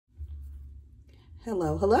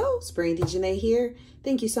Hello, it's Brandi Janei here.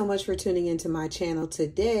 Thank you so much for tuning into my channel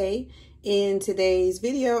today. In today's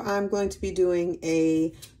video, I'm going to be doing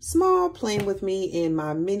a small plan with me in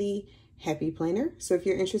my mini happy planner. So if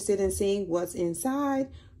you're interested in seeing what's inside,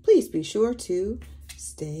 please be sure to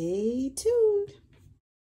stay tuned.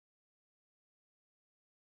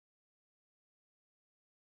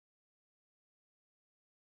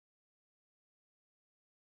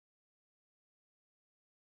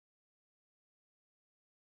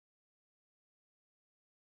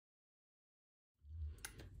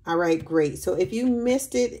 All right, great. So if you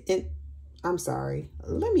missed it, I'm sorry,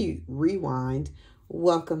 let me rewind.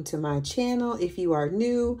 Welcome to my channel if you are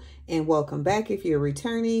new, and welcome back if you're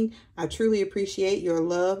returning. I truly appreciate your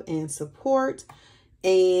love and support.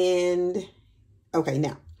 And okay,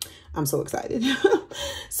 now I'm so excited.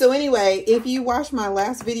 So anyway, if you watched my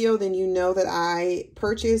last video, then you know that I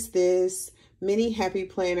purchased this mini happy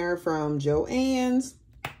planner from Joann's,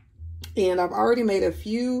 and I've already made a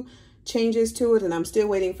few changes to it, and I'm still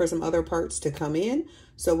waiting for some other parts to come in.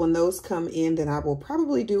 So when those come in, then I will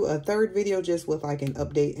probably do a third video just with like an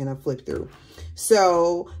update and a flip through.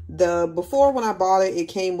 So before when I bought it, it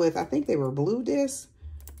came with, I think they were blue discs.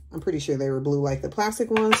 I'm pretty sure they were blue like the plastic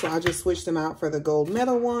ones. So I just switched them out for the gold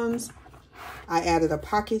metal ones. I added a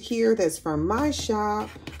pocket here that's from my shop.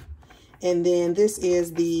 And then this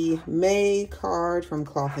is the May card from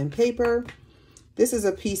Cloth and Paper. This is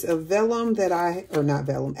a piece of vellum that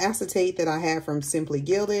acetate that I have from Simply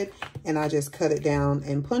Gilded, and I just cut it down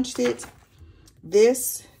and punched it.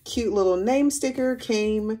 This cute little name sticker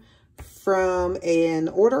came from an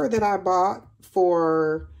order that I bought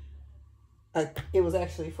for, it was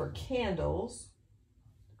actually for candles.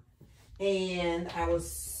 And I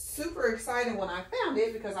was super excited when I found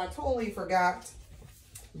it because I totally forgot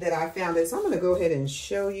that I found it. So I'm going to go ahead and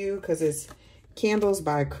show you because it's Candles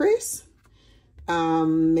by Chris.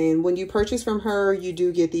 And when you purchase from her, you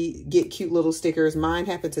do get cute little stickers. Mine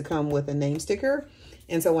happened to come with a name sticker.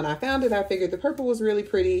 And so when I found it, I figured the purple was really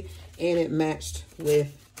pretty and it matched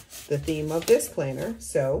with the theme of this planner.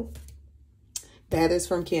 So that is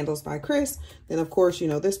from Candles by Chris. Then of course, you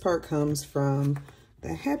know, this part comes from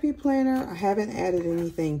the happy planner. I haven't added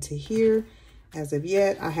anything to here as of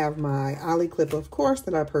yet. I have my Ollie clip, of course,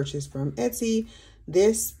 that I purchased from Etsy.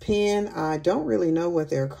 This pen, I don't really know what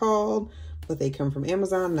they're called, but they come from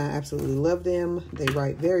Amazon and I absolutely love them. They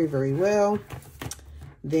write very, very well.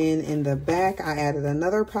 Then in the back, I added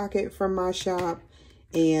another pocket from my shop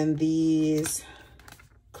and these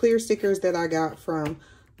clear stickers that I got from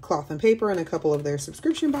Cloth and Paper and a couple of their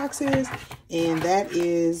subscription boxes. And that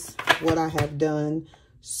is what I have done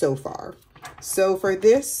so far. So for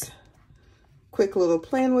this quick little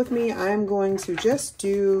plan with me, I'm going to just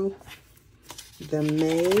do the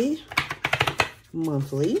May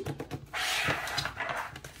monthly.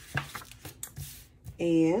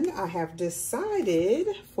 And I have decided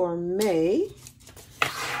for May,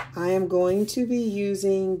 I am going to be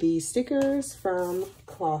using the stickers from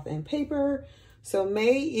Cloth and Paper. So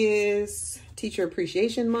May is Teacher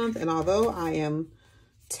Appreciation Month. And although I am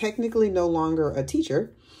technically no longer a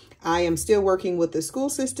teacher, I am still working with the school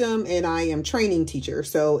system and I am training teachers.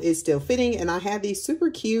 So it's still fitting. And I have these super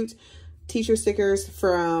cute teacher stickers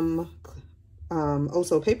from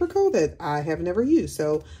Also Paper Co. that I have never used.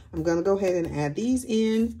 So I'm going to go ahead and add these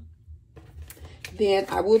in. Then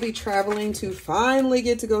I will be traveling to finally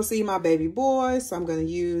get to go see my baby boy. So I'm going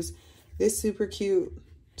to use this super cute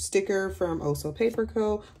sticker from Also Paper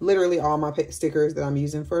Co. Literally all my stickers that I'm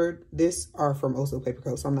using for this are from Also Paper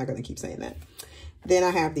Co. So I'm not going to keep saying that. Then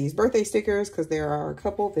I have these birthday stickers because there are a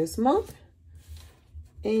couple this month.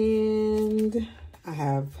 And I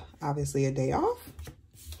have obviously a day off.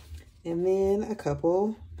 And then a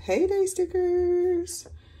couple payday stickers.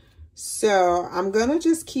 So I'm going to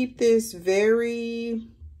just keep this very,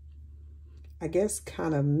 I guess,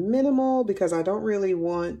 kind of minimal because I don't really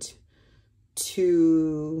want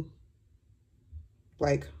to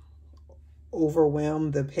like overwhelm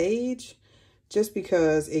the page. Just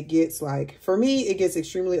because it gets like, for me, it gets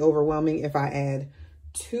extremely overwhelming if I add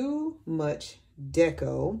too much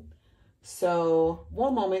deco. So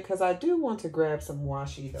one moment, because I do want to grab some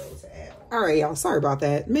washi though to add. All right, y'all, sorry about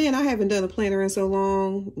that. Man, I haven't done a planner in so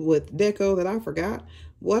long with deco that I forgot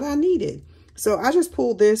what I needed. So I just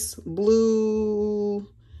pulled this blue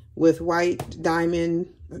with white blue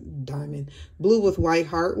with white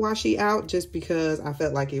heart washi out just because I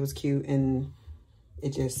felt like it was cute and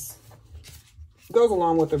it just goes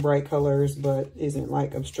along with the bright colors, but isn't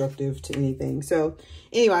like obstructive to anything. So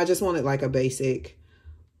anyway, I just wanted like a basic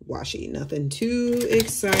washi, nothing too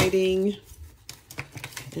exciting.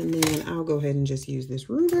 And then I'll go ahead and just use this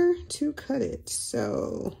ruler to cut it.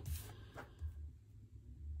 So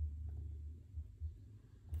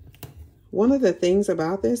one of the things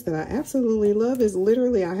about this that I absolutely love is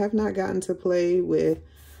literally I have not gotten to play with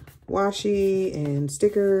washi and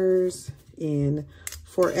stickers in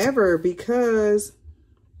forever because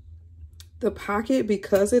the pocket,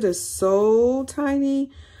 because it is so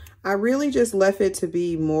tiny, I really just left it to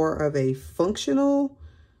be more of a functional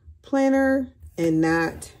planner and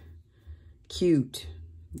not cute.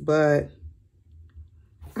 But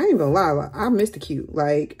I ain't gonna lie, I miss the cute.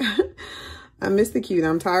 Like, I miss the cute.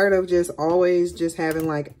 I'm tired of just always just having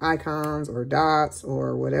like icons or dots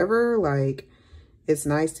or whatever. Like, it's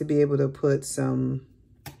nice to be able to put some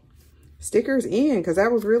stickers in, because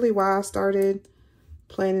that was really why I started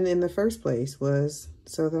planning in the first place, was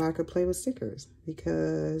so that I could play with stickers,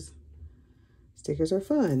 because stickers are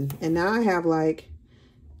fun. And now I have like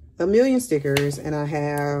a million stickers, and I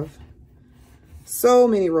have so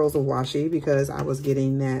many rolls of washi because I was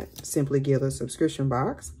getting that Simply Gilded subscription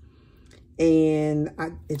box. And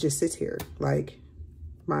it just sits here. Like,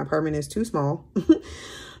 my apartment is too small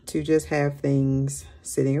to just have things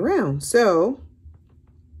sitting around. So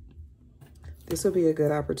this will be a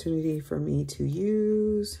good opportunity for me to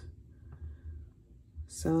use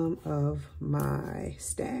some of my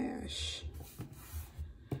stash.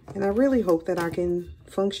 And I really hope that I can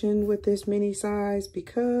function with this mini size,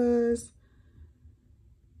 because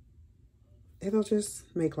it'll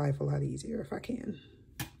just make life a lot easier if I can.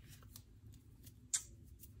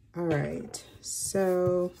 All right,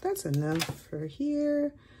 so that's enough for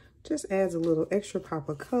here. Just adds a little extra pop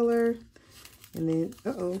of color. And then,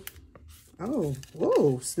 oh,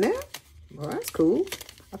 whoa, snap. Well, that's cool.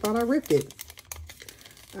 I thought I ripped it.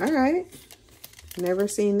 All right, never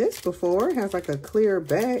seen this before. It has like a clear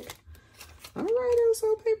back. All right, it was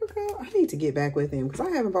so paper cut. I need to get back with him because I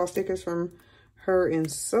haven't bought stickers from her in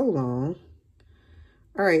so long.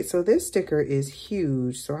 All right, so this sticker is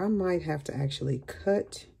huge, so I might have to actually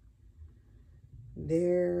cut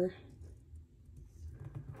their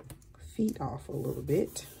feet off a little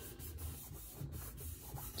bit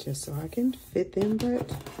just so I can fit them,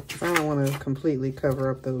 but I don't want to completely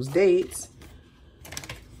cover up those dates,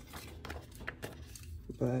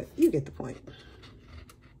 but you get the point.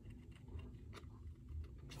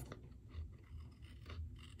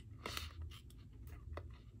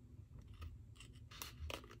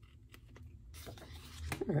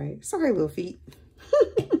 All right, sorry little feet.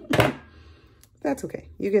 That's okay.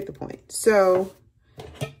 You get the point. So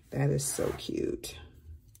that is so cute.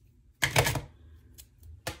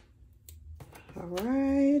 All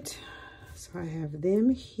right. So I have them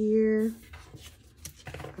here.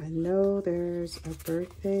 I know there's a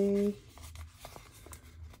birthday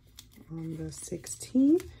on the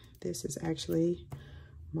 16th. This is actually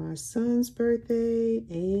my son's birthday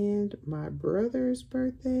and my brother's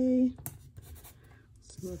birthday.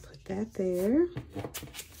 So I'm gonna put that there.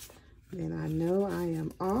 Then I know I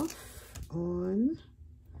am off on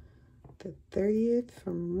the 30th for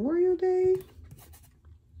Memorial Day.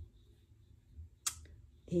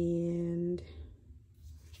 And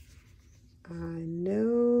I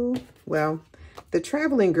know, well, the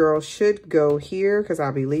traveling girl should go here because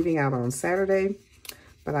I'll be leaving out on Saturday.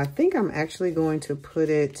 But I think I'm actually going to put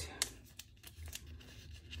it,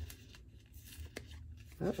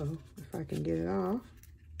 uh-oh, if I can get it off.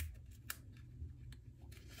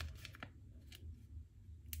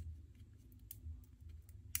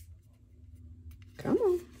 Come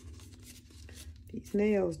on. These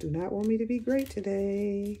nails do not want me to be great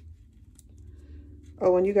today.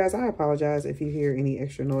 Oh, and you guys, I apologize if you hear any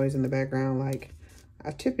extra noise in the background. Like,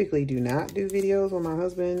 I typically do not do videos when my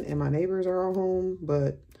husband and my neighbors are all home,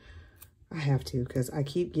 but I have to because I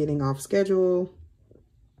keep getting off schedule.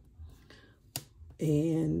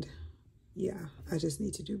 And yeah, I just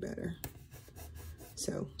need to do better.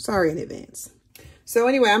 So, sorry in advance. So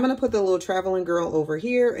anyway, I'm going to put the little traveling girl over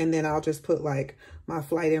here, and then I'll just put like my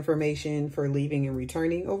flight information for leaving and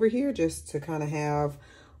returning over here, just to kind of have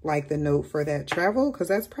like the note for that travel, because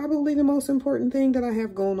that's probably the most important thing that I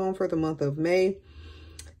have going on for the month of May.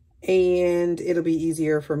 And it'll be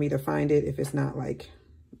easier for me to find it if it's not like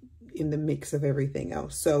in the mix of everything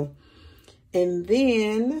else. So, and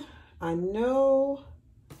then I know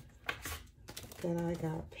that I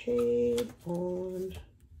got paid on...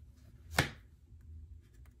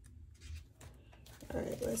 All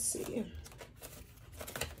right, let's see.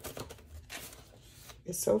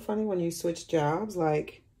 It's so funny when you switch jobs,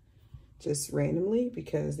 like just randomly,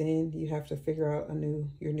 because then you have to figure out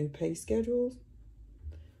your new pay schedules.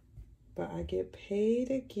 But I get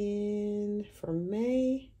paid again for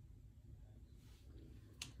May.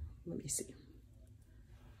 let me see.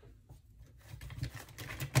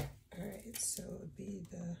 All right, so it would be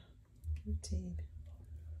the 15th,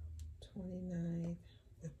 29th,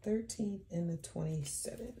 the 13th, and the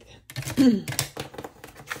 27th.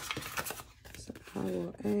 So I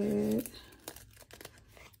will add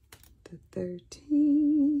the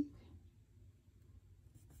 13th.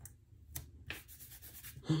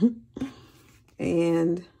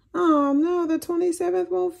 And oh no, the 27th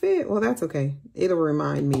won't fit. Well, that's okay. It'll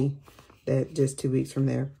remind me that just 2 weeks from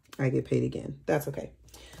there, I get paid again. That's okay.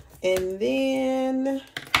 And then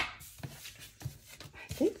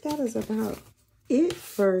I think that is about it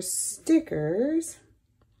for stickers.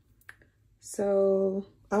 So,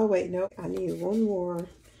 oh wait, no, I need one more.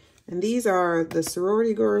 And these are the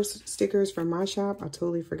sorority girls stickers from my shop. I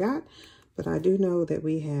totally forgot, but I do know that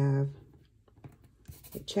we have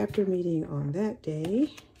a chapter meeting on that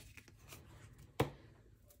day.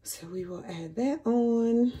 So we will add that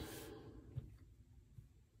on.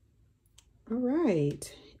 All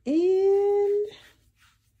right. And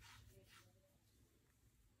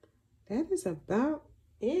that is about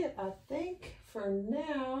it, I think, for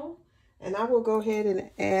now. And I will go ahead and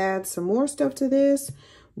add some more stuff to this.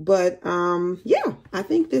 But yeah, I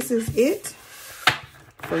think this is it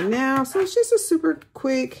for now. So it's just a super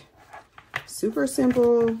quick, super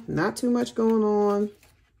simple, not too much going on,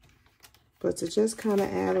 but to just kind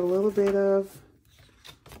of add a little bit of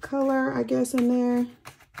color, I guess, in there,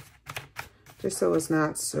 just so it's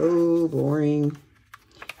not so boring.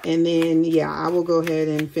 And then, yeah, I will go ahead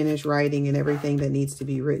and finish writing and everything that needs to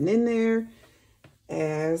be written in there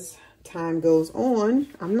as time goes on.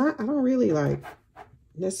 I don't really like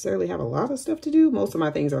necessarily have a lot of stuff to do. Most of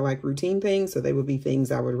my things are like routine things, so they would be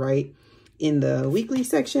things I would write in the weekly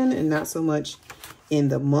section and not so much in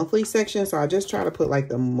the monthly section. So I just try to put like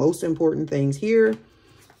the most important things here.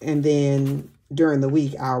 And then during the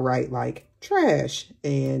week, I'll write like trash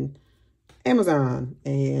and Amazon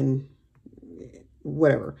and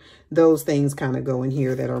whatever. Those things kind of go in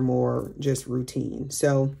here that are more just routine.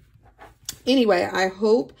 So anyway, I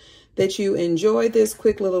hope that you enjoyed this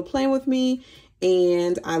quick little plan with me.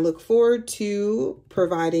 And I look forward to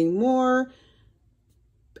providing more,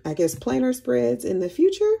 I guess, planner spreads in the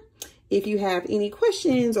future. If you have any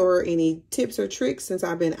questions or any tips or tricks, since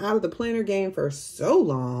I've been out of the planner game for so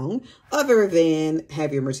long, other than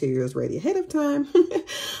have your materials ready ahead of time,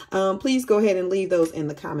 please go ahead and leave those in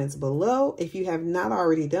the comments below. If you have not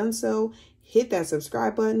already done so, hit that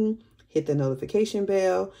subscribe button, hit the notification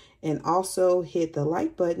bell, and also hit the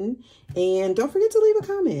like button. And don't forget to leave a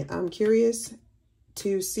comment. I'm curious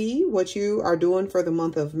to see what you are doing for the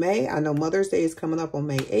month of May. I know Mother's Day is coming up on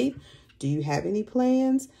May 8th. Do you have any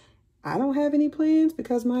plans? I don't have any plans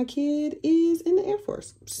because my kid is in the Air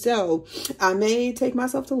Force. So I may take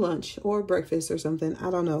myself to lunch or breakfast or something. I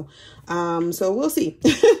don't know. So we'll see.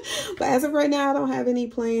 But as of right now, I don't have any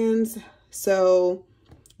plans. So,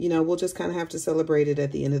 you know, we'll just kind of have to celebrate it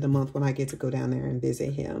at the end of the month when I get to go down there and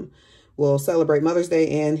visit him. We'll celebrate Mother's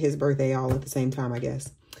Day and his birthday all at the same time, I guess.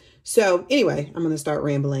 So anyway, I'm going to start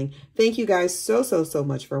rambling. Thank you guys so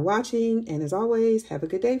much for watching. And as always, have a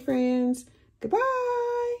good day, friends. Goodbye.